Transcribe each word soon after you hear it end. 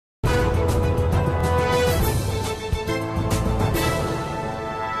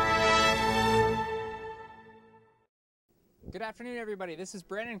Good afternoon, everybody. This is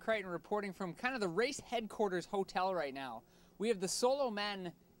Brandon Crichton reporting from kind of the race headquarters hotel right now. We have the solo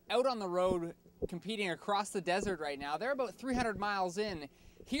men out on the road competing across the desert right now. They're about 300 miles in.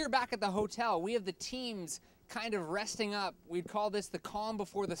 Here back at the hotel, we have the teams kind of resting up. We'd call this the calm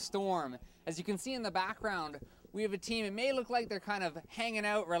before the storm. As you can see in the background, we have a team. It may look like they're kind of hanging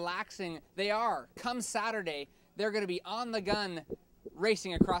out, relaxing. They are. Come Saturday, they're going to be on the gun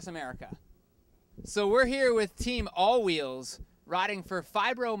racing across America. So we're here with Team All Wheels, riding for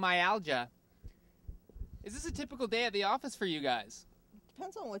fibromyalgia. Is this a typical day at the office for you guys?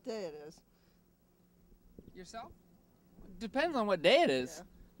 Depends on what day it is. Yourself? Depends on what day it is.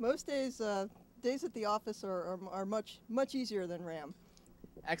 Yeah. Most days at the office are much easier than RAM.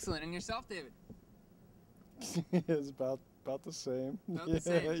 Excellent. And yourself, David? It's about the same. About the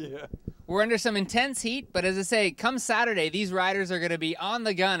same. Yeah. We're under some intense heat, but as I say, come Saturday, these riders are going to be on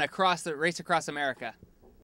the gun across the race across America.